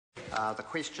The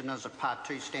question is if Part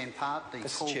 2 stand part. The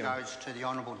Mr. call Chairman. goes to the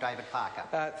Honourable David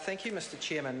Parker. Thank you, Mr.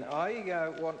 Chairman. I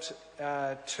want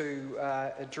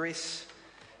to address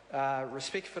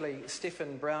respectfully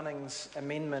Stephen Browning's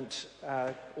amendment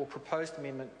or proposed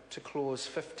amendment to clause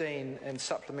 15 in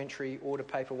Supplementary Order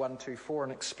Paper 124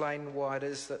 and explain why it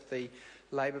is that the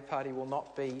Labour Party will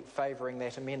not be favouring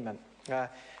that amendment.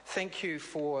 Thank you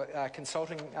for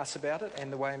consulting us about it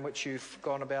and the way in which you've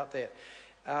gone about that.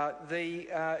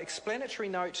 The explanatory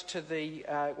note to the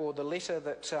letter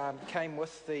that came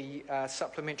with the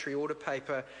supplementary order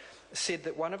paper said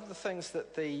that one of the things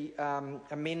that the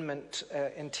amendment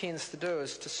intends to do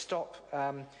is to stop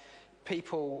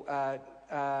people.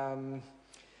 In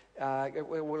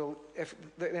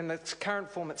its current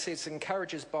form, it says it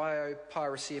encourages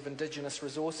biopiracy of Indigenous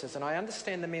resources, and I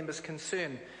understand the member's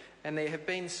concern, and there have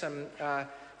been some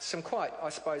quite, I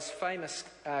suppose, famous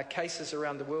cases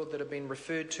around the world that have been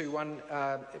referred to. One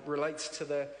relates to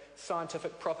the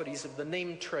scientific properties of the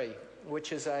neem tree,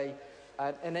 which is an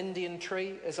Indian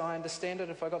tree, as I understand it,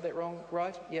 if I got that wrong,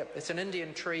 right? Yep, it's an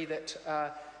Indian tree that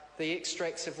the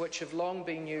extracts of which have long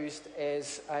been used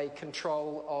as a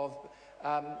control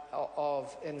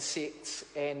of insects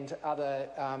and other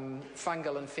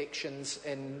fungal infections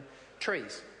in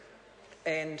trees.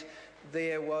 And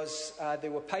there were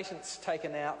patents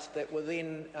taken out that were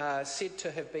then said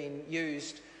to have been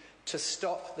used to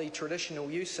stop the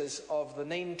traditional uses of the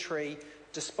neem tree,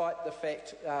 despite the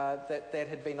fact that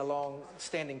had been a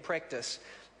long-standing practice.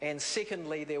 And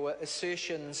secondly, there were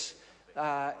assertions,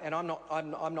 and I'm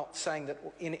not saying that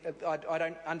I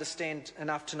don't understand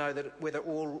enough to know that whether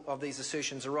all of these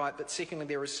assertions are right. But secondly,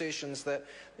 there were assertions that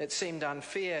it seemed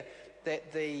unfair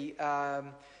that the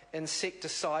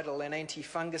insecticidal and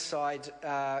anti-fungicide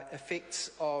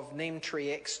effects of neem tree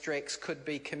extracts could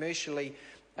be commercially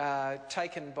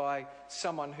taken by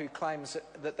someone who claims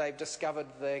that they've discovered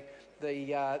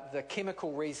the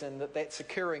chemical reason that that's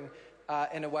occurring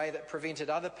in a way that prevented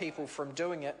other people from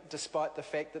doing it, despite the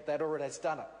fact that that already has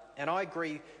done it. And I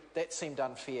agree that seemed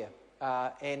unfair.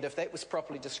 And if that was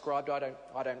properly described, I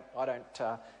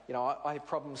have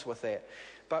problems with that.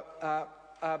 But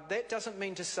that doesn't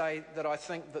mean to say that I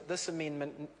think that this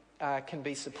amendment can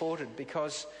be supported,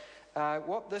 because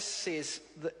what this says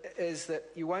is that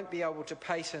you won't be able to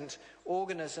patent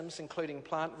organisms, including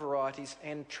plant varieties,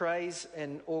 and trays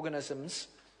in organisms,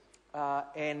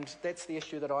 and that's the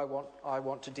issue that I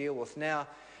want to deal with. Now,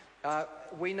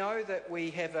 we know that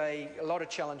we have a lot of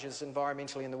challenges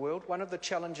environmentally in the world. One of the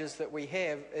challenges that we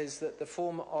have is that the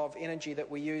form of energy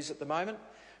that we use at the moment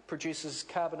produces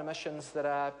carbon emissions that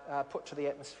are put to the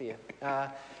atmosphere.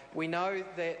 We know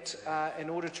that in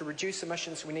order to reduce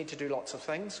emissions, we need to do lots of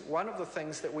things. One of the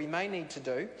things that we may need to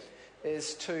do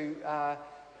is to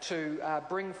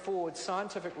bring forward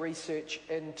scientific research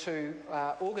into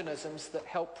organisms that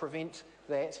help prevent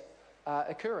that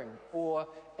occurring, or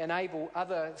enable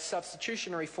other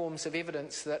substitutionary forms of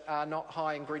evidence that are not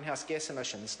high in greenhouse gas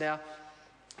emissions. Now,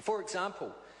 for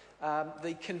example,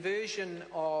 the conversion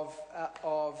of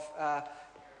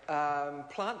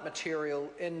plant material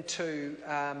into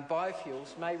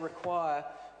biofuels may require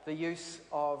the use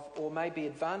of, or may be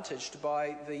advantaged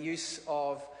by the use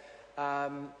of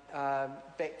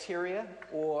bacteria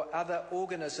or other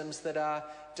organisms that are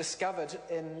discovered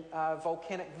in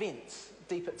volcanic vents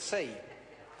deep at sea.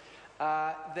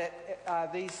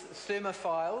 These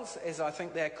thermophiles, as I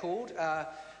think they're called, are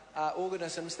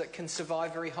organisms that can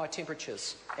survive very high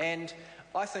temperatures. And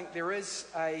I think there is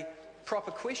a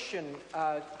proper question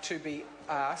to be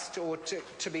asked, or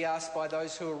to be asked by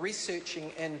those who are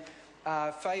researching in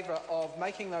favour of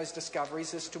making those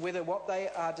discoveries, as to whether what they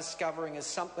are discovering is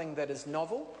something that is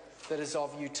novel, that is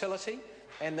of utility,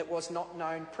 and that was not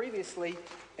known previously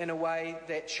in a way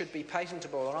that should be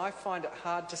patentable. And I find it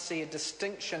hard to see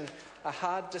a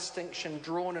hard distinction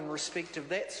drawn in respect of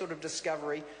that sort of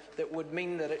discovery that would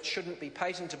mean that it shouldn't be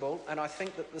patentable. And I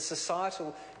think that the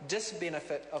societal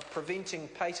disbenefit of preventing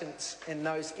patents in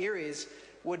those areas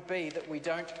would be that we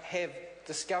don't have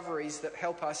discoveries that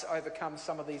help us overcome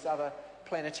some of these other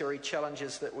planetary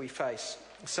challenges that we face.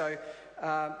 So,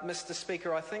 Mr.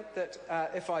 Speaker, I think that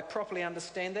if I properly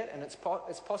understand that, and it's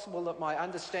possible that my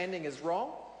understanding is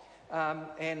wrong,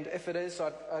 and if it is,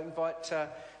 I'd invite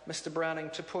Mr. Browning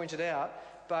to point it out.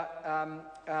 But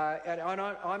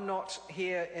I'm not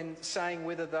here in saying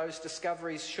whether those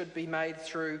discoveries should be made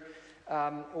through,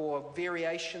 or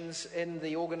variations in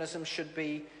the organism should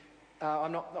be. I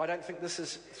don't think this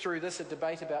is a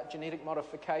debate about genetic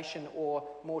modification or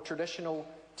more traditional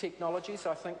technologies.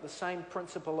 I think the same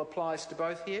principle applies to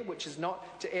both here, which is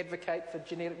not to advocate for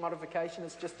genetic modification.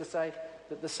 It's just to say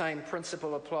that the same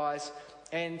principle applies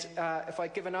And if I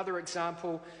give another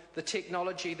example, the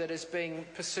technology that is being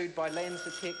pursued by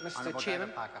LanzaTech, Mr. Honourable Chairman,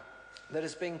 David Parker. that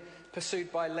is being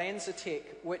pursued by LanzaTech,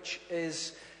 which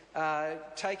is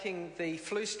taking the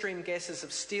flue stream gases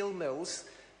of steel mills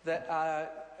that are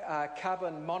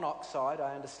carbon monoxide,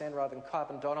 I understand, rather than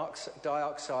carbon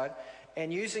dioxide,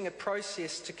 and using a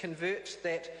process to convert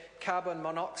that carbon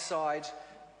monoxide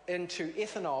into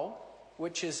ethanol,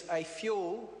 which is a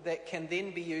fuel that can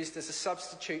then be used as a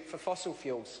substitute for fossil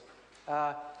fuels.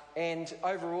 And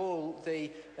overall,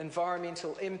 the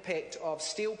environmental impact of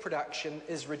steel production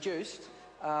is reduced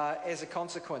as a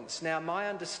consequence. Now, my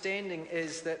understanding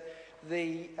is that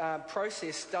the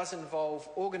process does involve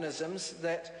organisms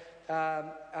that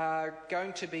are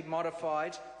going to be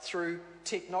modified through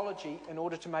technology in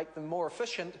order to make them more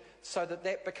efficient so that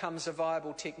that becomes a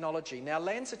viable technology. Now,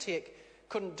 LanzaTech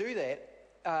couldn't do that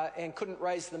and couldn't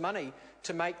raise the money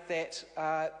to make that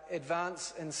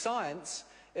advance in science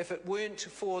if it weren't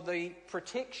for the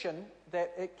protection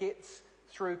that it gets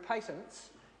through patents.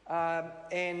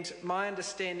 And my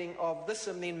understanding of this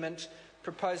amendment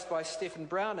proposed by Stephen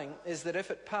Browning is that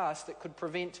if it passed, it could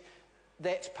prevent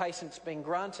that patent being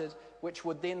granted, which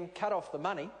would then cut off the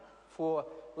money for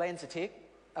LanzaTech.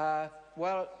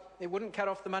 Well, it wouldn't cut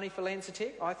off the money for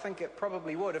LanzaTech. I think it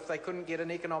probably would. If they couldn't get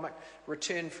an economic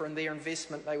return from their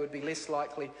investment, they would be less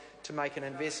likely to make an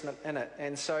investment in it.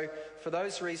 And so, for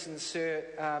those reasons, sir,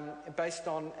 based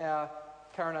on our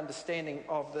current understanding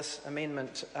of this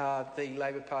amendment, the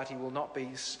Labour Party will not be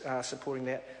supporting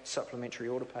that supplementary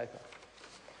order paper.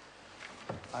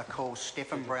 I call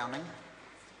Stephen Browning.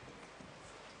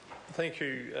 Thank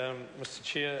you, Mr.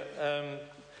 Chair.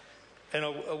 And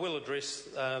I will address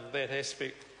that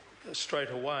aspect straight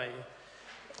away.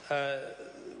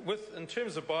 In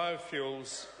terms of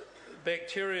biofuels,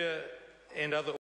 bacteria and other